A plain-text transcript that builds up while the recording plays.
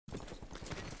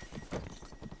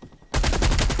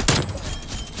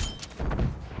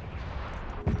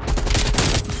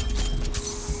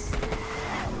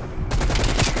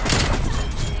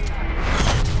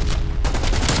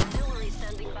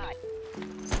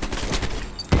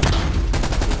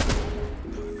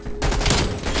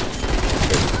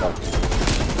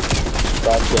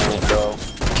God damn it, bro.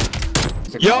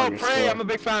 Yo, Prey, I'm a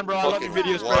big fan, bro. I love your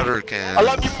videos, Water Prey. can. I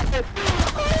love you.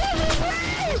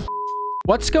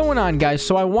 What's going on, guys?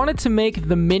 So I wanted to make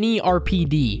the mini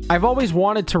RPD. I've always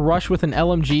wanted to rush with an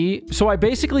LMG, so I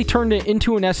basically turned it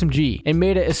into an SMG and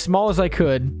made it as small as I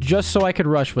could, just so I could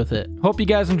rush with it. Hope you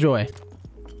guys enjoy.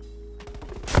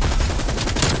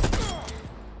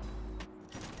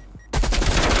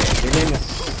 Your name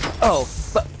is... Oh,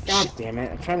 fuck. God damn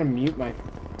it. I'm trying to mute my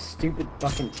stupid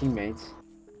fucking teammates.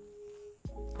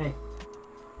 Hey.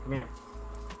 Come here.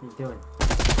 What are you doing?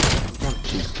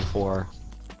 She's before.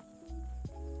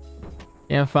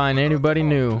 Can't find anybody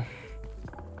new.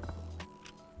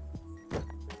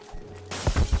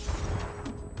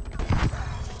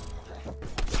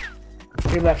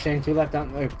 Two left, Shane. Two left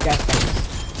down. Gas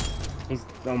tanks. He's...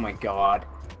 Oh my god.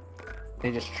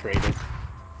 They just traded.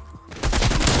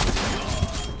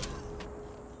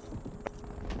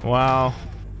 Wow.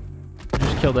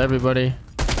 Just killed everybody.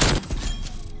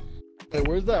 Hey,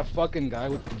 where's that fucking guy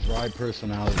with the dry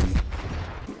personality?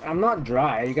 I'm not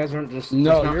dry. You guys aren't just...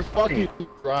 No, just you're not fucking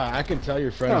dry. I can tell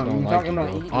your friends No, don't I'm like talking you, about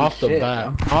bro. eating Off the shit,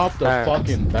 bat. bro. Off the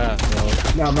fucking bat, bro.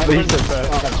 No, my Please, friends...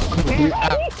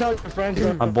 Tell your friends...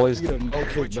 My boy's no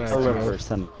kickback, a bro.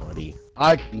 personality.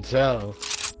 I can tell.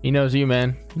 He knows you,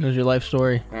 man. He knows your life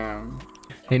story.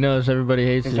 He knows everybody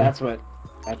hates you. That's what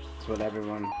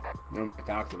everyone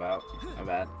talks about. I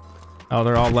bet. Oh,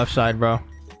 they're all left side, bro. On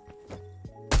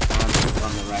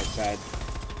the right side.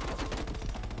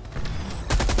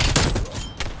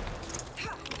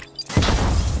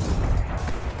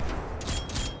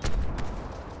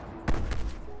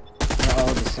 They're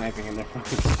all just sniping in their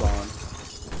fucking spawn.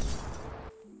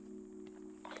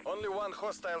 Only one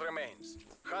hostile remains.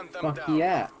 Hunt them Fuck down.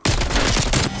 yeah.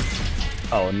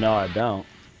 Oh, no, I don't.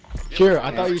 Sure,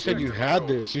 I thought you said you had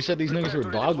this. You said these niggas were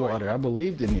dog water. I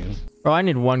believed in you. Bro, I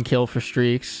need 1 kill for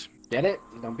streaks. Get it?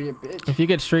 Don't be a bitch. If you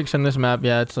get streaks on this map,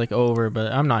 yeah, it's like over,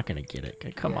 but I'm not gonna get it.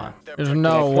 Okay, come on. There's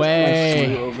no I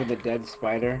way. flew over the dead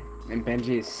spider, and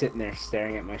Benji is sitting there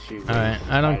staring at my shoes. Alright,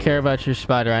 I don't care about your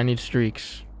spider. I need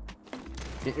streaks.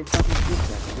 Get your fucking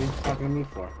streaks up. What are you talking to me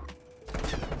for?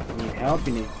 You need help?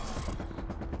 You need...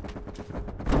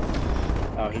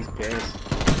 Oh, he's pissed.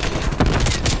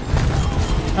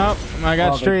 Oh, I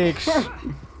got streaks.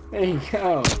 There you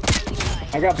go.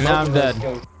 I got both Now I'm of those dead.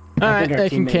 skills. Alright, think our they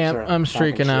can teammates camp. are I'm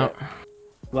streaking talking out. shit.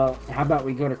 Well, how about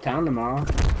we go to town tomorrow?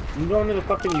 You going to the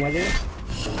fucking weather? Are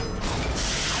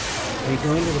you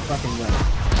going to the fucking weather?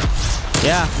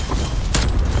 Yeah.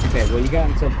 Okay, well you got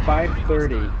until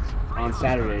 5:30 on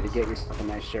Saturday to get yourself a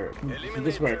nice shirt. If you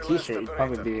just wear a t-shirt, you'd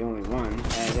probably be the only one. It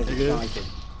doesn't sound like it.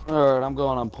 Alright, I'm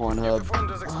going on Pornhub.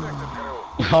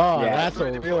 Oh, Yeah. that's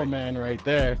a real man right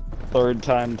there. 3rd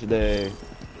time today.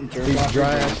 These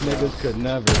dry ass niggas could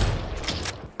never.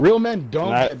 Real men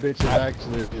don't get bitches,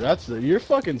 actually. You're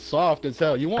fucking soft as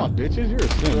hell. You want bitches? You're a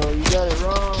simp. Bro, you got it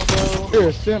wrong, bro. You're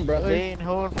a simp, brother. They ain't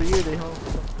home for you, they home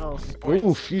for someone else.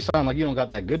 Oof, you sound like you don't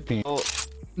got that good peen.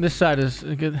 This side is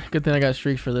a good thing I got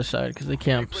streaks for this side because they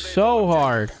camp so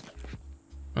hard.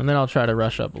 And then I'll try to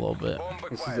rush up a little bit.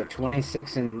 This is a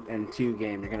 26 and 2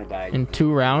 game. You're gonna die In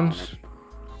 2 rounds?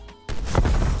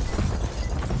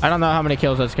 I don't know how many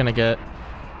kills that's gonna get.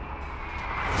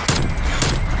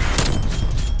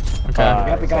 Okay. You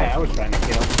got the guy I was trying to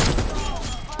kill.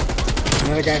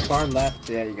 Another guy far left.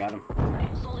 Yeah, you got him.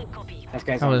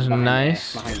 That was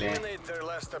nice. Behind there. Eliminate their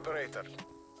last operator.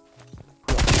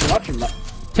 Watch him.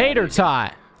 Tater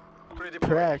tot.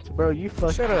 Cracked, bro. You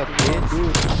fucking Shut up,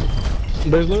 dude.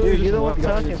 There's literally Dude, you just the one one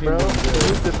guy talking, on bro. your team.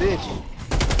 Who's the bitch?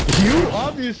 You,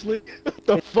 obviously.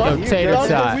 The fuck? Yo, tater You're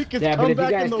tot. the weakest Yeah, but if you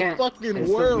comeback guys in the can't, fucking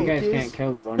you world, guys kids. can't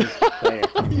kill one player.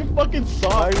 You fucking Why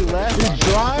soft. are you laughing? You're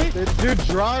dry. You're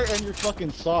dry and you're fucking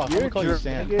soft. I'm You're gonna call you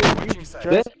Sam. You fucking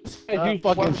stampy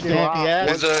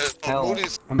ass.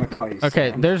 I'm gonna call you. Okay,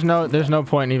 Sam. there's no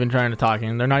point in even trying to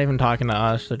talking. They're not even talking to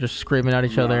us. They're just screaming at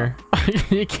each other.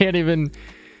 You can't even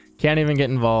get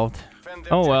involved.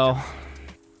 Oh well.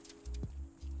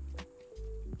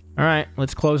 All right,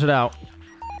 let's close it out.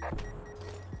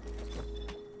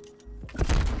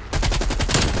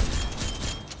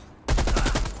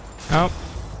 Oh.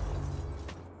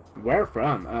 Where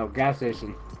from? Oh, gas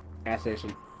station. Gas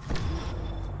station.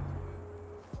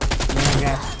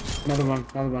 Gas. Another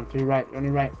one. To your right. On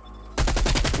your right.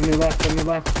 On your left. On your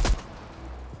left.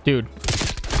 Dude.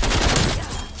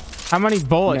 How many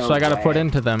bullets do I gotta put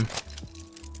into them?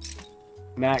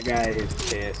 That guy is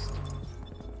pissed.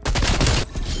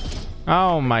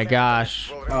 Oh my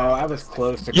gosh. Oh, I was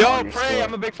close to Yo, calling your Prey, score.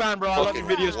 I'm a big fan, bro. I love your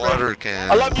videos, Prey. Water can.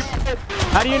 I love you.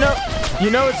 How do you know? You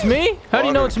know it's me? How do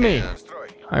you know it's me?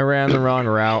 I ran the wrong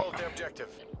route. Hold the objective.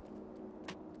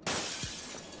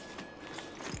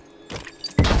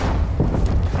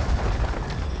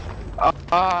 Oh,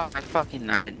 I fucking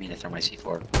didn't mean to throw my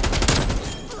C4.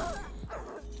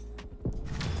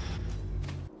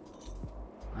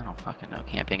 I don't fucking know.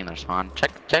 Camping in their spawn.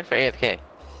 Check for AFK.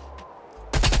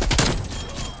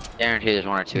 Guarantee there's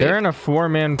one or two. They're in a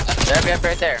 4-man. Yep,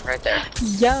 right there.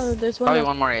 Yo, there's one. Probably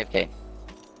one more AFK.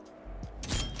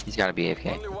 He's gotta be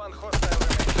AFK. Only one hostile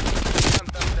remains.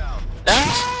 Hunt them down.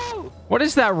 No! What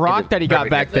is that rock that he got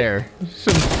back there?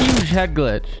 Some huge head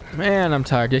glitch. Man, I'm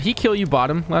tired. Did he kill you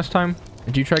bottom last time?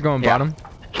 Did you try going bottom?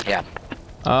 Yeah.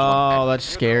 Oh, that's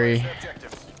scary.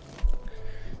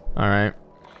 All right.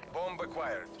 Bomb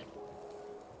acquired.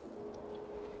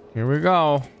 Here we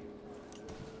go.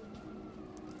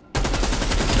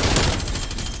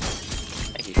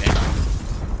 Thank you, James.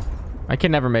 I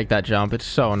can never make that jump. It's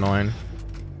so annoying.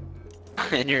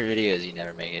 In your videos, you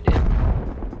never make it, dude.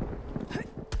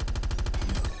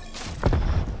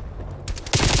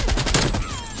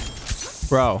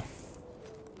 Bro.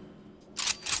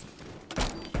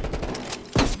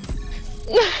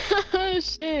 Oh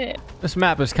shit. This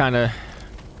map is kind of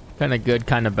good,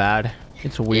 kind of bad.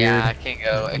 It's weird. Yeah, I can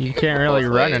go. You can't really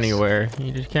run anywhere.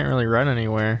 You just can't really run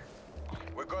anywhere.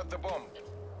 We got the bomb.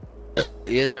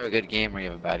 You either have a good game or you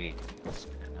have a bad game. No,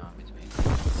 it's me.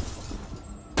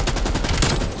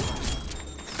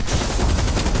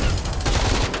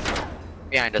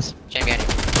 Behind us. Chain behind you.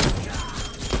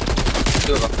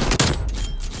 Two of them.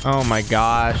 Oh my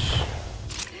gosh.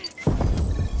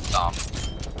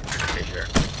 Pretty sure.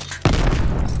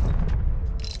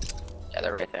 Yeah,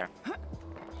 they're right there.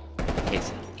 Takes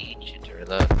an ancient to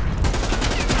reload.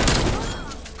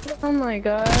 Oh my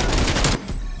god.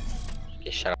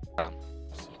 Get shut up.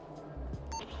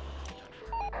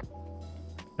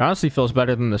 It honestly feels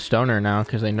better than the stoner now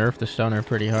because they nerfed the stoner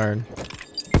pretty hard.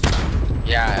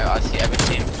 Yeah, I've been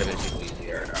seeing quite a bit of people use the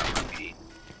RPD.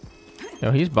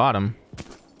 Yo, he's bottom.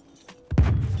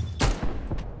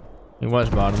 He was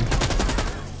bottom.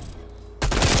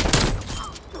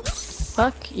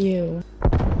 Fuck you.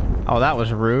 Oh, that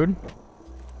was rude.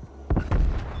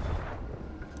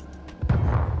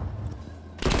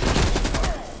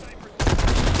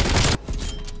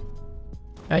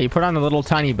 Yeah, you put on a little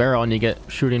tiny barrel and you get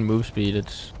shooting move speed.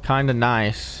 It's kind of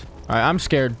nice. All right, I'm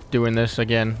scared doing this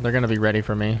again. They're gonna be ready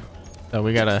for me, so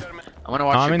we gotta. I'm gonna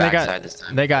watch your backside this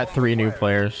time. They got 3 new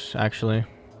players actually.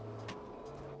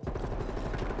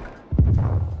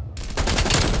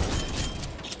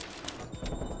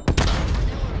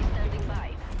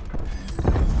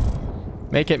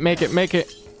 Make it, make it, make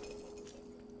it.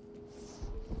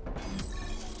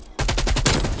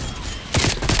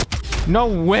 No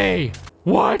way.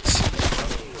 What?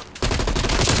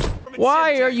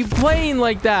 Why are you playing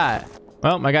like that?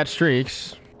 Well, I got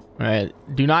streaks. All right.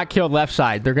 Do not kill left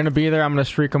side. They're going to be there. I'm going to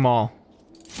streak them all.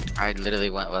 I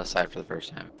literally went left side for the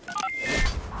first time.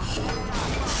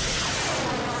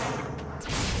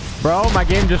 Bro, my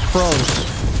game just froze.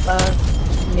 Fuck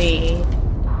me.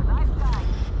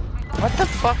 What the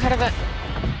fuck? How did that?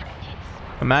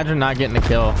 Imagine not getting a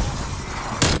kill.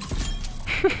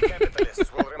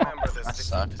 Capitalists will remember this. That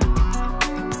sucked.